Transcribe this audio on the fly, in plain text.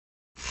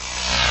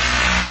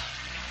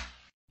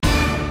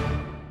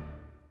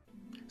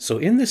So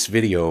in this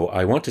video,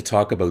 I want to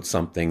talk about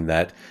something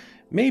that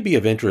may be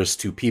of interest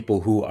to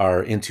people who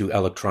are into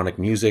electronic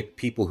music,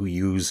 people who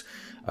use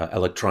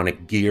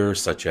electronic gear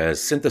such as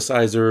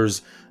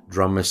synthesizers,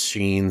 drum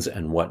machines,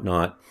 and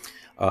whatnot.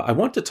 I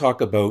want to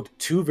talk about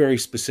two very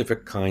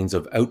specific kinds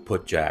of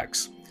output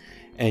jacks.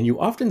 And you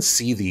often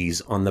see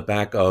these on the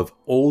back of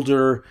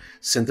older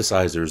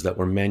synthesizers that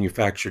were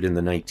manufactured in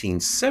the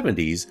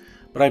 1970s,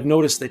 but I've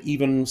noticed that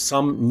even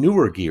some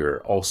newer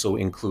gear also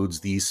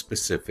includes these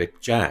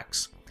specific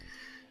jacks.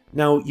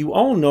 Now, you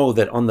all know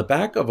that on the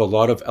back of a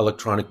lot of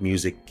electronic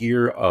music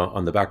gear,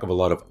 on the back of a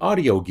lot of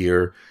audio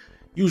gear,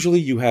 usually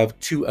you have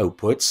two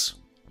outputs,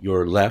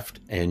 your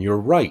left and your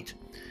right.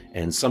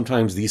 And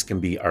sometimes these can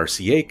be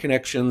RCA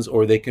connections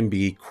or they can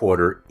be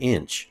 1/4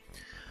 inch.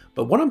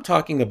 But what I'm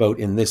talking about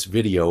in this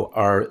video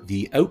are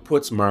the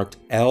outputs marked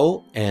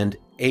L and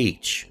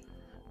H.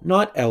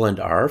 Not L and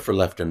R for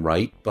left and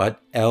right,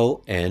 but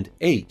L and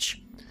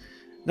H.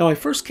 Now, I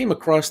first came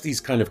across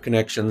these kind of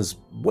connections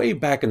way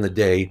back in the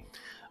day.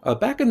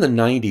 Back in the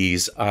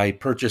 90s, I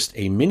purchased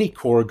a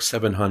MIniKorg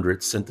 700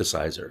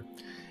 synthesizer.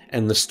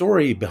 And the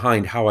story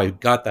behind how I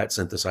got that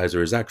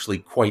synthesizer is actually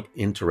quite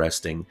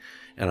interesting.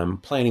 And I'm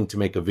planning to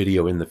make a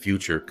video in the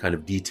future kind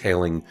of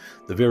detailing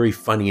the very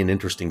funny and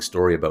interesting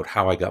story about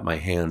how I got my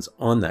hands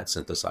on that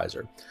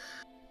synthesizer.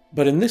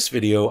 But in this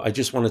video, I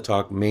just want to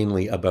talk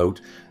mainly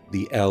about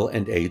the L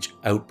and H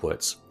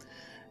outputs.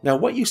 Now,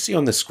 what you see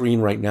on the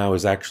screen right now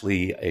is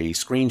actually a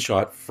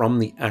screenshot from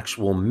the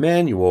actual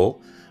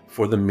manual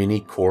for the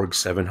MIniKorg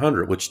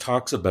 700, which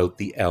talks about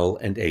the L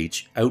and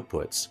H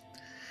outputs.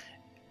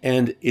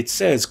 And it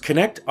says,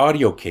 connect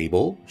audio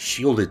cable,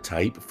 shielded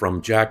type,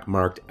 from jack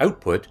marked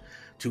output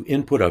to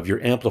input of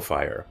your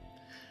amplifier.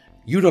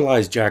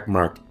 Utilize jack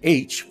marked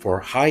H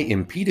for high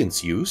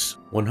impedance use,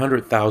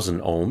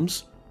 100,000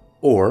 ohms,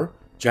 or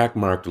jack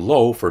marked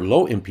low for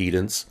low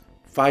impedance,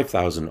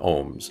 5,000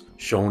 ohms,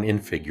 shown in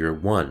figure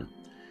 1.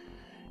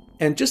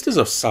 And just as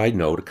a side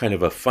note, kind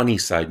of a funny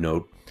side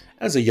note,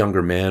 as a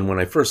younger man, when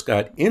I first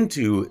got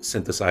into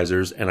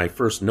synthesizers and I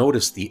first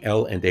noticed the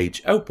L and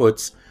H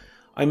outputs,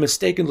 I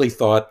mistakenly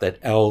thought that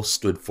L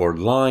stood for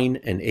line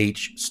and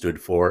H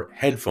stood for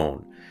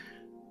headphone.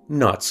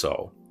 Not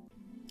so.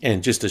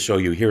 And just to show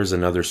you, here's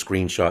another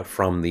screenshot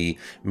from the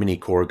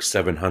MIniKorg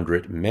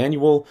 700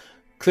 manual,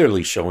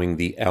 clearly showing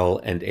the L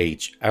and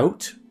H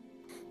out.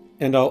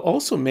 And I'll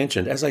also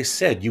mention, as I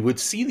said, you would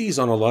see these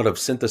on a lot of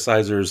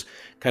synthesizers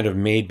kind of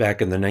made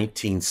back in the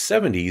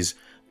 1970s,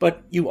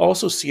 but you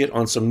also see it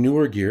on some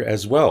newer gear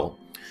as well.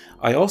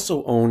 I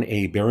also own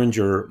a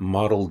Behringer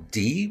Model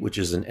D, which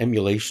is an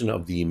emulation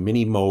of the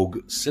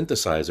MIniMoog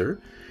synthesizer.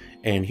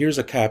 And here's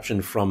a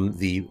caption from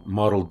the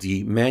Model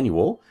D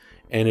manual,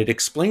 and it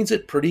explains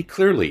it pretty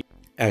clearly.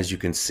 As you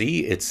can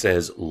see, it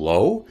says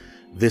low.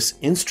 This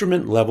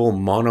instrument level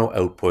mono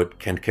output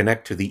can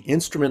connect to the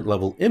instrument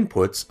level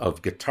inputs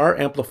of guitar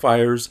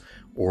amplifiers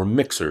or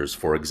mixers,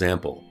 for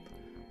example.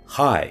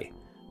 High.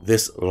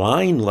 This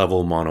line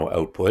level mono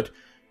output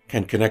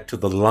can connect to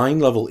the line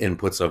level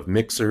inputs of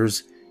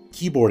mixers,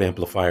 keyboard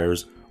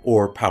amplifiers,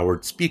 or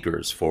powered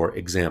speakers, for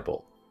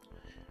example.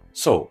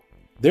 So,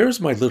 there's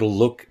my little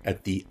look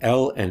at the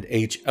L and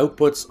H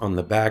outputs on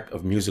the back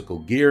of musical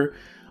gear.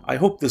 I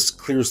hope this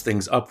clears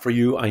things up for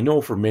you. I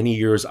know for many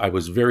years I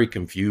was very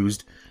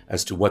confused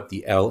as to what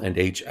the L and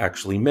H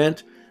actually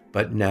meant,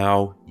 but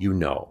now you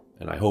know,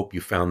 and I hope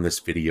you found this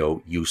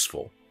video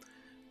useful.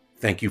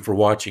 Thank you for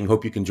watching.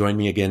 Hope you can join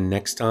me again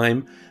next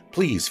time.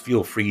 Please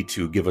feel free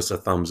to give us a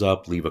thumbs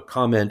up, leave a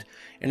comment,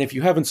 and if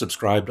you haven't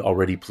subscribed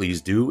already,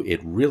 please do. It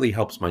really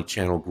helps my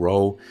channel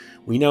grow.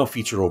 We now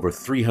feature over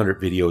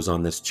 300 videos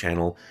on this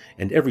channel,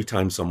 and every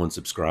time someone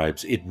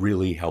subscribes, it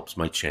really helps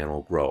my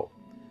channel grow.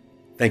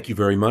 Thank you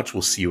very much.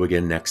 We'll see you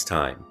again next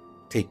time.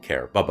 Take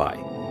care.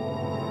 Bye-bye.